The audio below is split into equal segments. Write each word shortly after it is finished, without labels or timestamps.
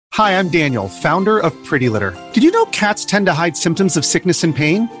Hi, I'm Daniel, founder of Pretty Litter. Did you know cats tend to hide symptoms of sickness and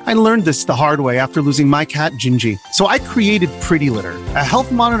pain? I learned this the hard way after losing my cat, Gingy. So I created Pretty Litter, a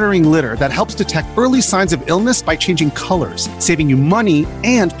health monitoring litter that helps detect early signs of illness by changing colors, saving you money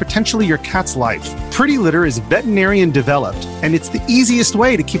and potentially your cat's life. Pretty Litter is veterinarian developed, and it's the easiest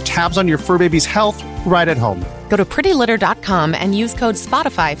way to keep tabs on your fur baby's health right at home. Go to prettylitter.com and use code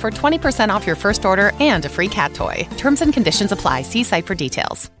SPOTIFY for 20% off your first order and a free cat toy. Terms and conditions apply. See site for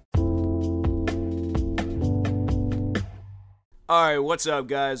details. Alright, what's up,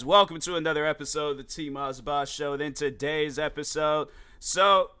 guys? Welcome to another episode of the T-Moz Boss Show. In today's episode,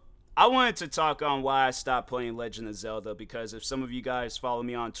 I wanted to talk on why I stopped playing Legend of Zelda, because if some of you guys follow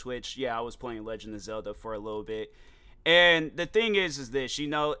me on Twitch, I was playing Legend of Zelda for a little bit. And the thing is this,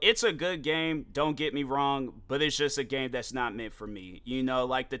 it's a good game, don't get me wrong, but it's just a game that's not meant for me.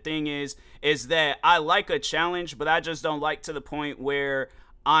 The thing is that I like a challenge, but I just don't like to the point where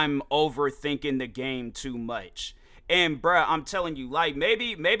I'm overthinking the game too much. And bruh, I'm telling you,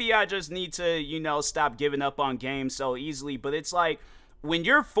 maybe I just need to, stop giving up on games so easily. But it's like, when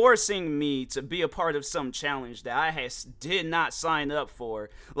you're forcing me to be a part of some challenge that I did not sign up for,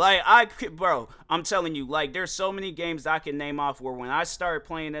 I'm telling you, there's so many games I can name off where when I started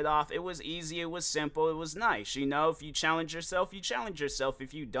playing it off, it was easy, it was simple, it was nice. If you challenge yourself, you challenge yourself.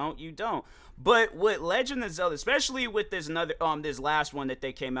 If you don't, you don't. But with Legend of Zelda, especially with this last one that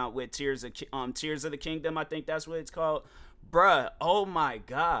they came out with, Tears of the Kingdom, I think that's what it's called. Bruh, oh my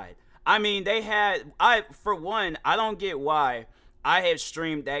God. I mean, I don't get why. I have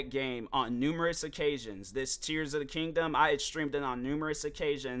streamed that game on numerous occasions. This Tears of the Kingdom, I had streamed it on numerous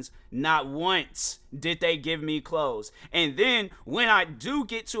occasions. Not once did they give me clothes. And then when I do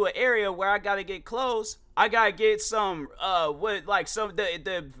get to an area where I gotta get clothes, I gotta get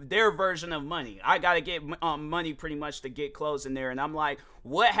their version of money. I gotta get money pretty much to get clothes in there. And I'm like,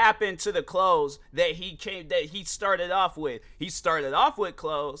 what happened to the clothes that he started off with? He started off with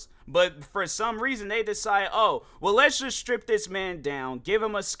clothes, but for some reason they decided, let's just strip this man down, give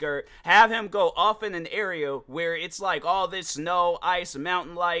him a skirt, have him go off in an area where it's like all this snow, ice,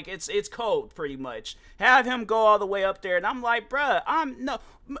 mountain, it's cold pretty much. Have him go all the way up there, and I'm like, bruh,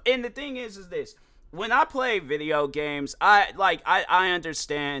 and the thing is this. When I play video games, I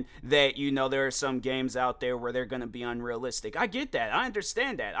understand that, there are some games out there where they're going to be unrealistic. I get that. I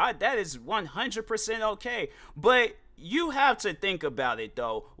understand that. That is 100% okay. But you have to think about it,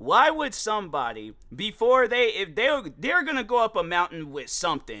 though. Why would somebody, if they're going to go up a mountain with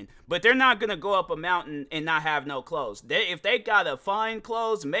something, but they're not going to go up a mountain and not have no clothes. If they got to find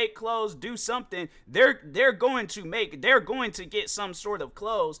clothes, make clothes, do something, they're going to get some sort of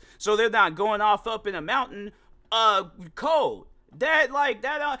clothes, so they're not going off up in a mountain cold. Then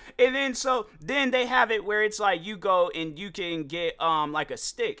they have it where it's like you go and you can get a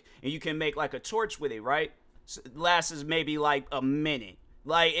stick and you can make a torch with it, right? Lasts maybe a minute.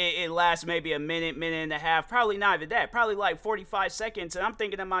 It lasts maybe a minute and a half, probably not even that, probably 45 seconds. And I'm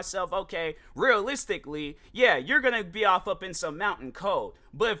thinking to myself, okay, realistically, you're gonna be off up in some mountain cold.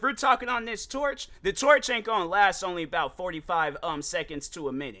 But if we're talking on this torch, the torch ain't gonna last only about 45 seconds to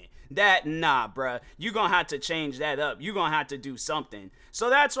a minute. Bruh, you gonna have to change that up. You gonna have to do something. So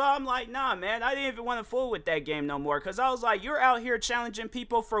that's why I'm like, nah, man, I didn't even want to fool with that game no more. Because I was like, you're out here challenging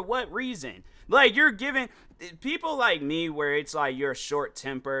people for what reason? You're giving people like me where it's like you're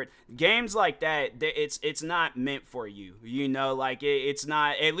short-tempered. Games like that, it's not meant for you. It's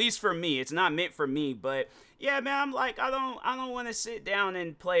not, at least for me, it's not meant for me. But yeah, man, I'm like, I don't want to sit down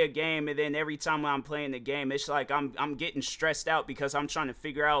and play a game, and then every time when I'm playing the game, it's like I'm getting stressed out because I'm trying to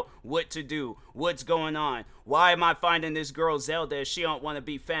figure out what to do, what's going on. Why am I finding this girl Zelda if she don't want to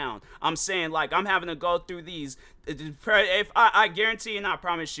be found? I'm saying, I'm having to go through these. If I guarantee and I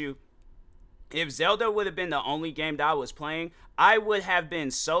promise you, if Zelda would have been the only game that I was playing, I would have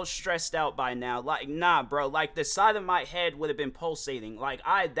been so stressed out by now. Nah, bro. The side of my head would have been pulsating.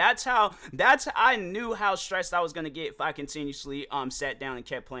 I knew how stressed I was gonna get if I continuously sat down and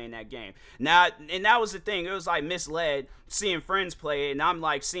kept playing that game. Now, and that was the thing. It was misled seeing friends play it, and I'm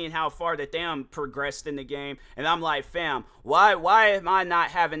seeing how far that they progressed in the game, and I'm like, fam, why am I not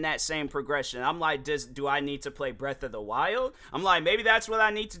having that same progression? I'm like, do I need to play Breath of the Wild? I'm like, maybe that's what I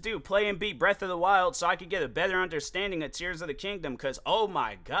need to do, play and beat Breath of the Wild so I could get a better understanding of Tears of the Kingdom, because oh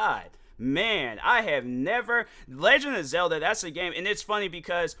my God, man, I have never Legend of Zelda. That's a game, and it's funny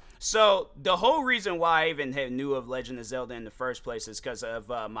because so the whole reason why I even knew of Legend of Zelda in the first place is because of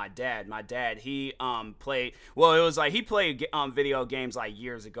my dad. My dad, he played. Well, it was like he played video games like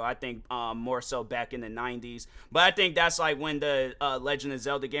years ago. I think more so back in the 90s. But I think that's like when the Legend of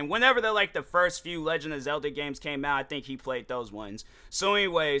Zelda game, whenever the first few Legend of Zelda games came out, I think he played those ones. So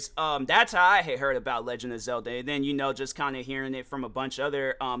anyways, that's how I had heard about Legend of Zelda. And then, just kind of hearing it from a bunch of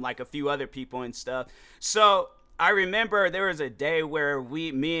other, like a few other people and stuff. So I remember there was a day where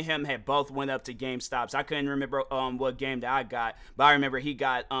me and him had both went up to GameStops. I couldn't remember what game that I got, but I remember he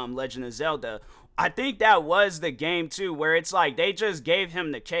got Legend of Zelda. I think that was the game too, where it's like they just gave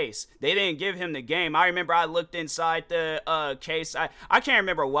him the case. They didn't give him the game. I remember I looked inside the case. I can't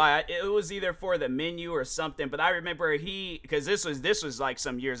remember why. It was either for the menu or something, but I remember because this was like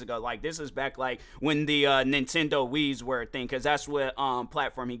some years ago. Like this is back like when the Nintendo Wii's were a thing, because that's what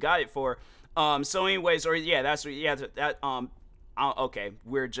platform he got it for. So anyways, okay,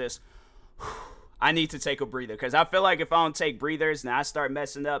 we're just I need to take a breather because I feel like if I don't take breathers, now I start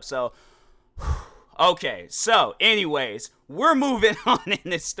messing up. So okay, so anyways, we're moving on in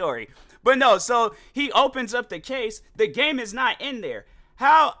this story. But no, so he opens up the case, the game is not in there.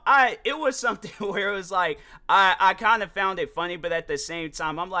 It was something where it was like, I kind of found it funny, but at the same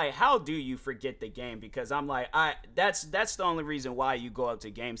time, I'm like, how do you forget the game? Because I'm like, that's the only reason why you go up to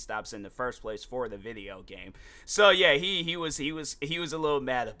GameStops in the first place, for the video game. So yeah, he was a little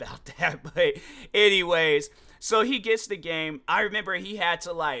mad about that. But anyways, so he gets the game. I remember he had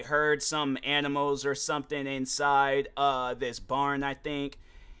to like herd some animals or something inside this barn, I think.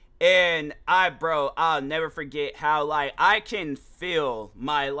 And I'll never forget how like I can feel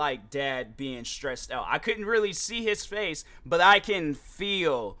my like dad being stressed out. I couldn't really see his face, but I can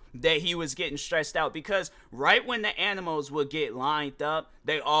feel that he was getting stressed out, because right when the animals would get lined up,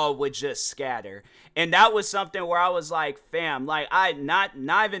 they all would just scatter. And that was something where I was like, fam, like I not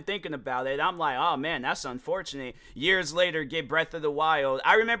even thinking about it. I'm like, oh man, that's unfortunate. Years later, get Breath of the Wild.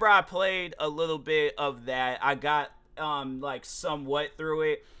 I remember I played a little bit of that. I got like somewhat through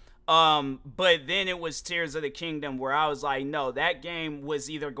it. But then it was Tears of the Kingdom, where I was like, no, that game was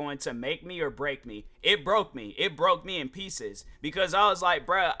either going to make me or break me. It broke me. It broke me in pieces, because I was like,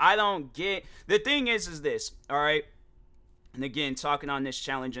 bruh, I don't get, the thing is this, all right? And again, talking on this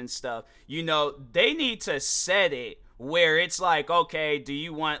challenge and stuff, they need to set it where it's like, okay, do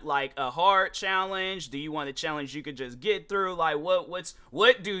you want like a hard challenge? Do you want a challenge you could just get through? Like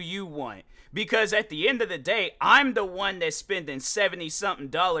what do you want? Because at the end of the day, I'm the one that's spending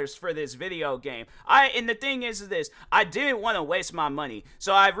 $70-something for this video game. And the thing is this, I didn't want to waste my money.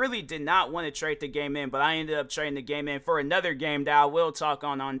 So I really did not want to trade the game in, but I ended up trading the game in for another game that I will talk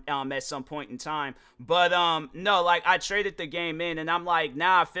on at some point in time. But no, like I traded the game in, and I'm like,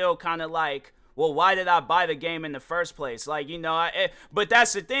 now I feel kind of like, well, why did I buy the game in the first place? Like, but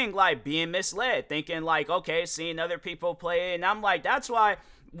that's the thing, like being misled, thinking like, okay, seeing other people play it. And I'm like, that's why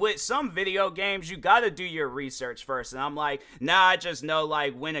with some video games, you got to do your research first. And I'm like, nah, I just know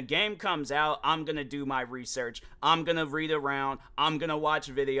like when a game comes out, I'm going to do my research. I'm going to read around. I'm going to watch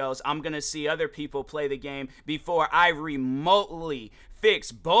videos. I'm going to see other people play the game before I remotely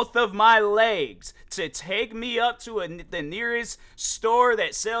fix both of my legs to take me up to the nearest store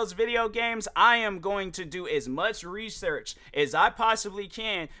that sells video games. I am going to do as much research as I possibly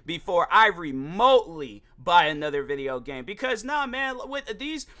can before I remotely buy another video game. Because nah, man, with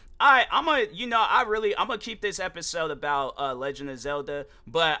these, I'm gonna keep this episode about Legend of Zelda,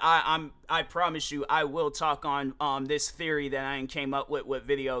 but I promise you I will talk on this theory that I came up with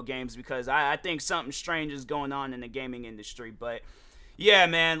video games, because I think something strange is going on in the gaming industry. But yeah,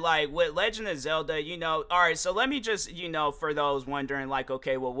 man, like with Legend of Zelda, all right, so let me just, for those wondering, like,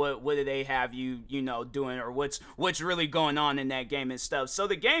 okay, well, what do they have you doing, or what's really going on in that game and stuff. So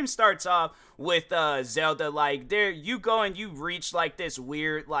the game starts off with Zelda, like, there you go and you reach like this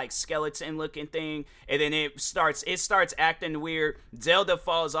weird like skeleton looking thing, and then it starts acting weird. Zelda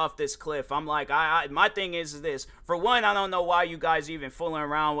falls off this cliff. I'm like, my thing is this. For one, I don't know why you guys even fooling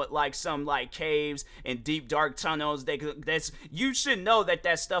around with like some like caves and deep dark tunnels. You should know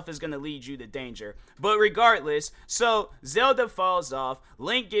that stuff is gonna lead you to danger. But regardless, so Zelda falls off.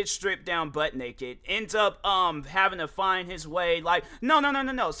 Link gets stripped down butt naked. Ends up having to find his way. Like no.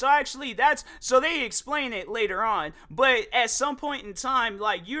 So actually, that's So they explain it later on, but at some point in time,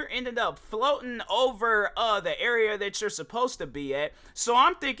 like, you ended up floating over the area that you're supposed to be at. So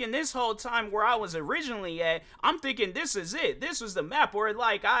I'm thinking this whole time where I was originally at, I'm thinking this is it. This was the map where,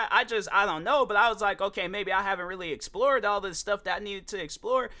 like, I don't know, but I was like, okay, maybe I haven't really explored all the stuff that I needed to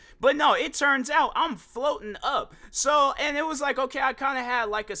explore. But no, it turns out I'm floating up. So, and it was like, okay, I kind of had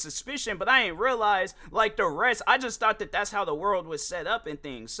like a suspicion, but I didn't realize like the rest. I just thought that that's how the world was set up and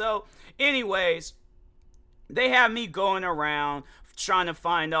things. So anyways, they have me going around trying to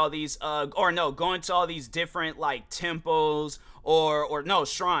find all these going to all these different like temples or no,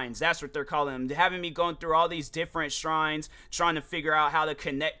 shrines. That's what they're calling them. Having me going through all these different shrines, trying to figure out how to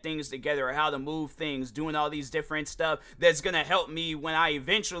connect things together or how to move things, doing all these different stuff that's gonna help me when I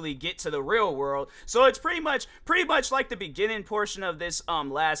eventually get to the real world. So it's pretty much like the beginning portion of this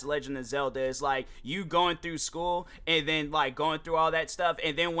last Legend of Zelda is like you going through school and then like going through all that stuff,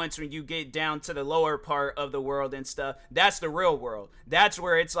 and then once when you get down to the lower part of the world and stuff, that's the real world. That's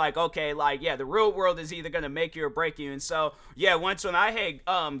where it's like, okay, like, yeah, the real world is either gonna make you or break you. And so yeah, once when I had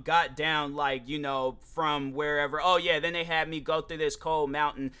got down, like, you know, from wherever, oh yeah, then they had me go through this cold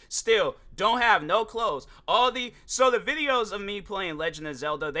mountain. Still don't have no clothes. So the videos of me playing Legend of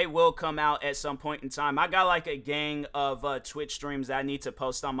Zelda, they will come out at some point in time. I got like a gang of Twitch streams that I need to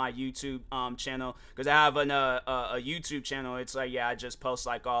post on my YouTube channel, because I have a YouTube channel. It's like, yeah, I just post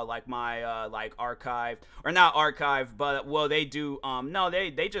like all like my like archived, or not archived, but well, they do no,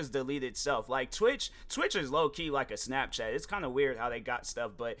 they just delete itself. Like Twitch is low key like a Snapchat. It's kind of weird how they got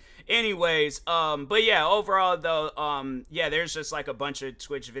stuff, but anyways, but yeah, overall though, yeah, there's just like a bunch of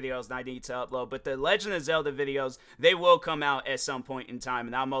Twitch videos that I need to upload, but the Legend of Zelda videos, they will come out at some point in time,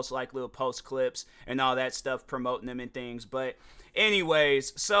 and I'll most likely post clips and all that stuff promoting them and things. But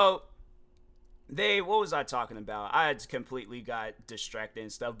anyways, so what was I talking about? I had completely got distracted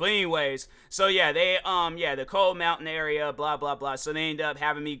and stuff. But anyways, so yeah, they the cold mountain area, blah blah blah. So they end up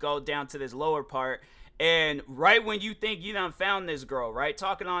having me go down to this lower part. And right when you think you done found this girl, right,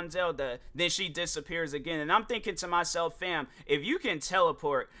 talking on Zelda, then she disappears again. And I'm thinking to myself, fam, if you can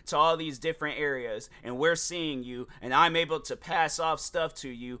teleport to all these different areas and we're seeing you and I'm able to pass off stuff to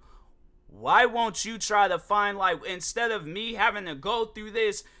you, why won't you try to find, like, instead of me having to go through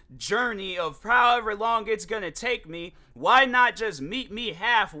this journey of however long it's gonna take me, why not just meet me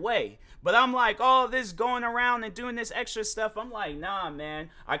halfway? But I'm like, all this going around and doing this extra stuff, I'm like, nah, man,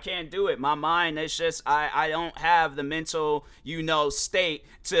 I can't do it. My mind, it's just, I don't have the mental, you know, state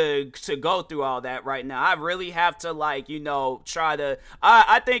to go through all that right now. I really have to, like, you know, try to,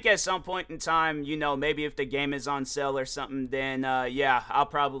 I think at some point in time, you know, maybe if the game is on sale or something, then, yeah, I'll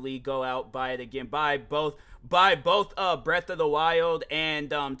probably go out, buy it again, buy both Breath of the Wild and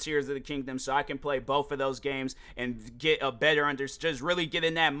Tears of the Kingdom, so I can play both of those games and get a better just really get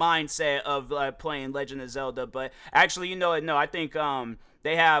in that mindset of playing Legend of Zelda. But actually, you know, no, I think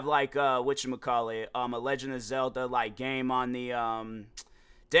they have like whatchamacallit, a Legend of Zelda like game on the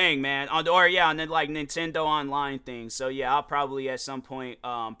dang, man, on the like Nintendo Online thing. So yeah, I'll probably at some point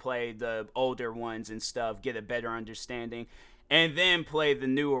play the older ones and stuff, get a better understanding, and then play the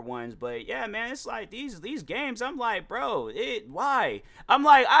newer ones. But yeah, man, it's like these games, I'm like, bro, why? I'm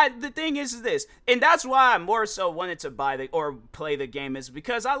like, the thing is this, and that's why I more so wanted to buy or play the game, is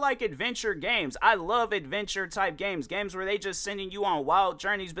because I like adventure games. I love adventure type games where they just sending you on wild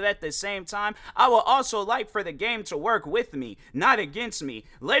journeys, but at the same time, I will also like for the game to work with me, not against me.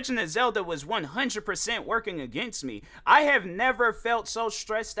 Legend of Zelda was 100% working against me. I have never felt so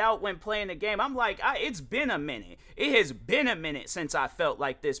stressed out when playing a game. I'm like, it's been a minute. It has been a minute since I felt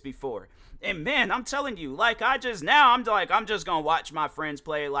like this before. And man, I'm telling you, like, I'm just gonna watch my friends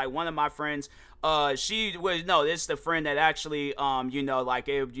play. Like, one of my friends, she was, no, this is the friend that actually, you know, like,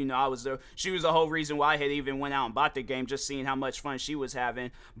 you know, she was the whole reason why I had even went out and bought the game, just seeing how much fun she was having.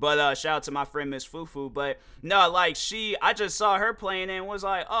 But, shout out to my friend, Miss Fufu. But, no, like, I just saw her playing and was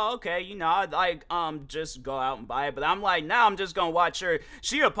like, oh, okay, you know, I'd like, just go out and buy it. But I'm like, now I'm just gonna watch her.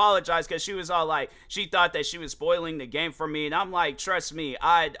 She apologized because she was all like, she thought that she was spoiling the game for me. And I'm like, trust me,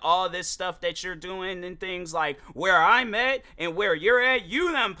 all this stuff that you're doing and things, like, where I'm at and where you're at,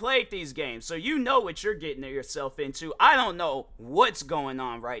 you done played these games. So you know what you're getting yourself into. I don't know what's going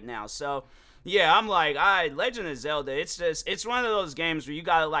on right now. So yeah, I'm like, Legend of Zelda, it's one of those games where you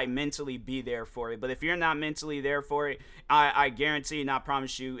gotta like mentally be there for it. But if you're not mentally there for it, I guarantee and I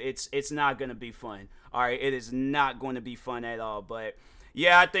promise you, it's not gonna be fun. All right, it is not going to be fun at all. But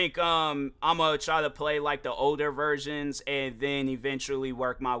Yeah, I think I'm gonna try to play like the older versions and then eventually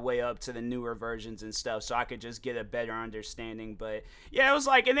work my way up to the newer versions and stuff so I could just get a better understanding. But yeah, it was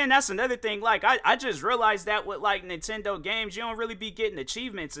like, and then that's another thing, like I just realized that with like Nintendo games, you don't really be getting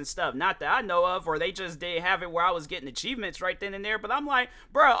achievements and stuff. Not that I know of, or they just did have it where I was getting achievements right then and there. But I'm like,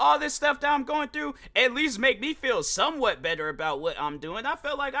 bro, all this stuff that I'm going through at least make me feel somewhat better about what I'm doing. I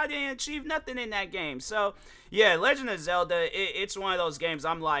felt like I didn't achieve nothing in that game. So yeah, Legend of Zelda, it's one of those games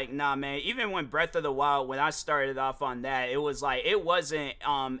I'm like, nah, man. Even when Breath of the Wild, when I started off on that, it was like, it wasn't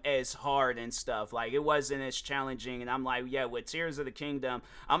as hard and stuff. Like, it wasn't as challenging. And I'm like, yeah, with Tears of the Kingdom,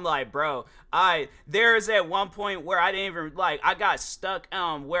 I'm like, bro, there's at one point where I didn't even, like, I got stuck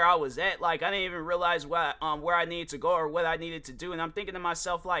where I was at. Like, I didn't even realize where I needed to go or what I needed to do. And I'm thinking to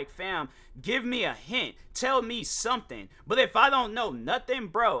myself, like, fam, give me a hint. Tell me something. But if I don't know nothing,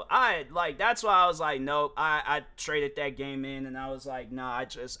 bro, that's why I was like, nope, I traded that game in, and I was like, nah,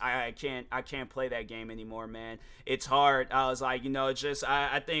 I can't play that game anymore, man. It's hard. I was like,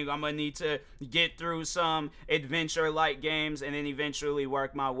 I think I'm gonna need to get through some adventure-like games and then eventually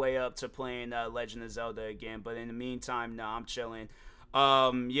work my way up to playing Legend of Zelda again. But in the meantime, no, I'm chilling.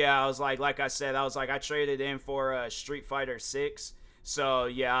 Yeah, I was like I said, I traded in for Street Fighter 6. So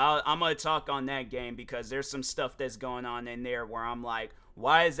yeah, I'm gonna talk on that game because there's some stuff that's going on in there where I'm like,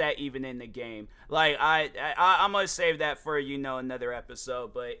 why is that even in the game? Like, I'm gonna save that for another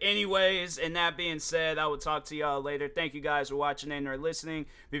episode. But anyways, and that being said, I will talk to y'all later. Thank you guys for watching and or listening.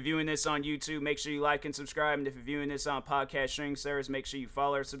 If you're viewing this on YouTube, make sure you like and subscribe. And if you're viewing this on podcast streaming service, make sure you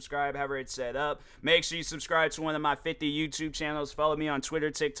follow or subscribe, however it's set up. Make sure you subscribe to one of my 50 YouTube channels. Follow me on Twitter,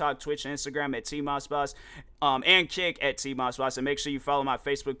 TikTok, Twitch, and Instagram at TMossBoss. And Kick at TMossBoss. And make sure you follow my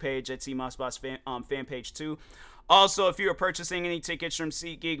Facebook page at TMossBoss fan page too. Also, if you are purchasing any tickets from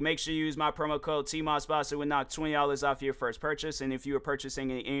SeatGeek, make sure you use my promo code TMossBoss. It would knock $20 off your first purchase. And if you are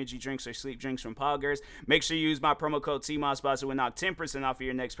purchasing any energy drinks or sleep drinks from Poggers, make sure you use my promo code TMossBoss. It would knock 10% off of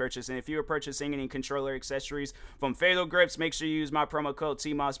your next purchase. And if you are purchasing any controller accessories from Fatal Grips, make sure you use my promo code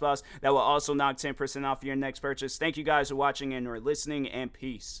TMossBoss. That will also knock 10% off your next purchase. Thank you guys for watching and or listening, and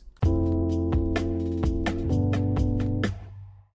peace.